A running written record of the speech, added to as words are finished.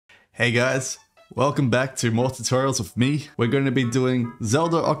Hey guys, welcome back to more tutorials with me. We're going to be doing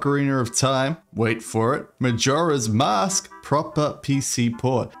Zelda Ocarina of Time, wait for it, Majora's Mask proper PC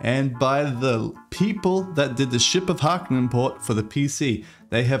port. And by the people that did the Ship of Harkinian port for the PC,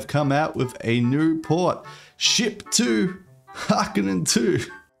 they have come out with a new port, Ship2Harkinian 2.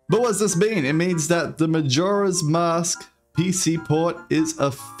 But what does this mean? It means that the Majora's Mask PC port is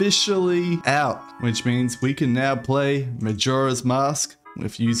officially out, which means we can now play Majora's Mask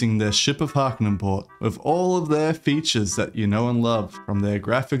with using their Ship of Harkinian port, with all of their features that you know and love, from their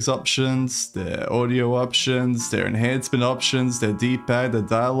graphics options, their audio options, their enhancement options, their D-pad, their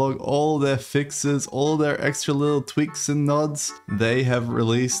dialogue, all their fixes, all their extra little tweaks and nods. They have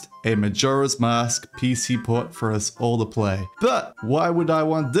released a Majora's Mask PC port for us all to play. But why would I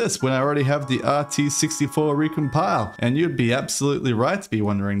want this when I already have the RT64 Recompile? And you'd be absolutely right to be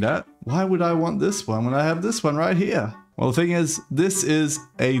wondering that. Why would I want this one when I have this one right here? Well, the thing is, this is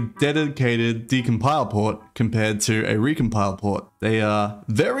a dedicated decompile port compared to a recompile port. They are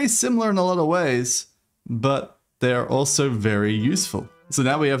very similar in a lot of ways, but they are also very useful. So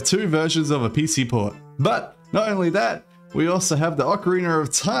now we have two versions of a PC port. But not only that, we also have the Ocarina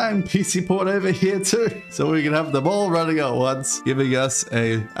of Time PC port over here too. So we can have them all running at once, giving us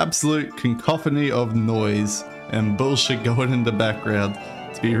an absolute cacophony of noise and bullshit going in the background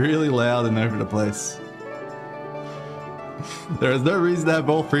to be really loud and over the place. There is no reason to have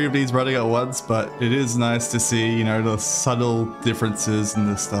all three of these running at once, but it is nice to see, you know, the subtle differences in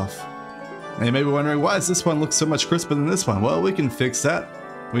this stuff. And you may be wondering, why does this one look so much crisper than this one? Well, we can fix that.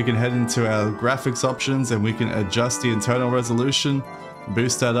 We can head into our graphics options and we can adjust the internal resolution,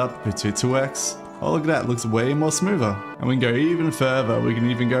 boost that up to 2x. Oh, look at that, it looks way more smoother. And we can go even further. We can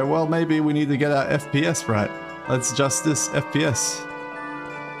even go, well, maybe we need to get our FPS right. Let's adjust this FPS.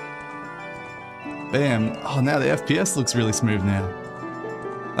 Bam. Oh, now the FPS looks really smooth now.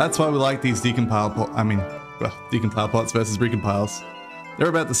 That's why we like these decompile decompile ports versus recompiles. They're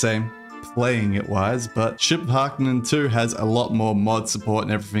about the same, playing it wise, but Ship of Harkinian 2 has a lot more mod support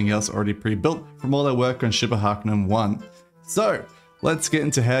and everything else already pre-built from all their work on Ship of Harkinian 1. So, let's get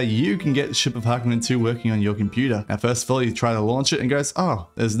into how you can get Ship of Harkinian 2 working on your computer. Now, first of all, you try to launch it and goes, oh,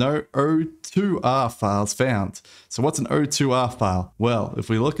 there's no O2R files found. So what's an O2R file? Well, if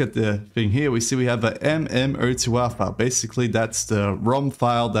we look at the thing here, we see we have a MMO2R file. Basically, that's the ROM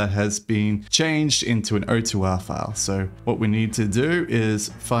file that has been changed into an O2R file. So what we need to do is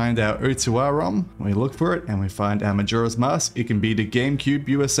find our O2R ROM. We look for it and we find our Majora's Mask. It can be the GameCube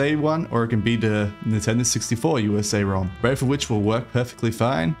USA one, or it can be the Nintendo 64 USA ROM, both of which will work perfectly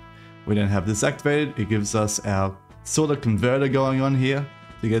fine. We don't have this activated. It gives us our sort of converter going on here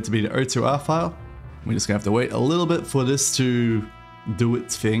to get it to be the O2R file. We're just gonna have to wait a little bit for this to do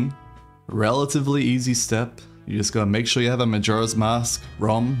its thing. Relatively easy step. You just gotta make sure you have a Majora's Mask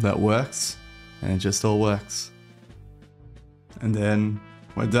ROM that works, and it just all works. And then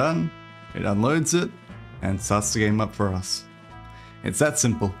we're done. It unloads it and starts the game up for us. It's that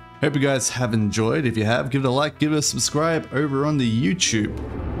simple. Hope you guys have enjoyed. If you have, give it a like, give it a subscribe over on the YouTube.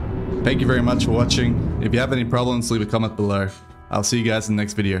 Thank you very much for watching. If you have any problems, leave a comment below. I'll see you guys in the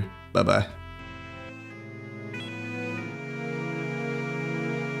next video. Bye bye.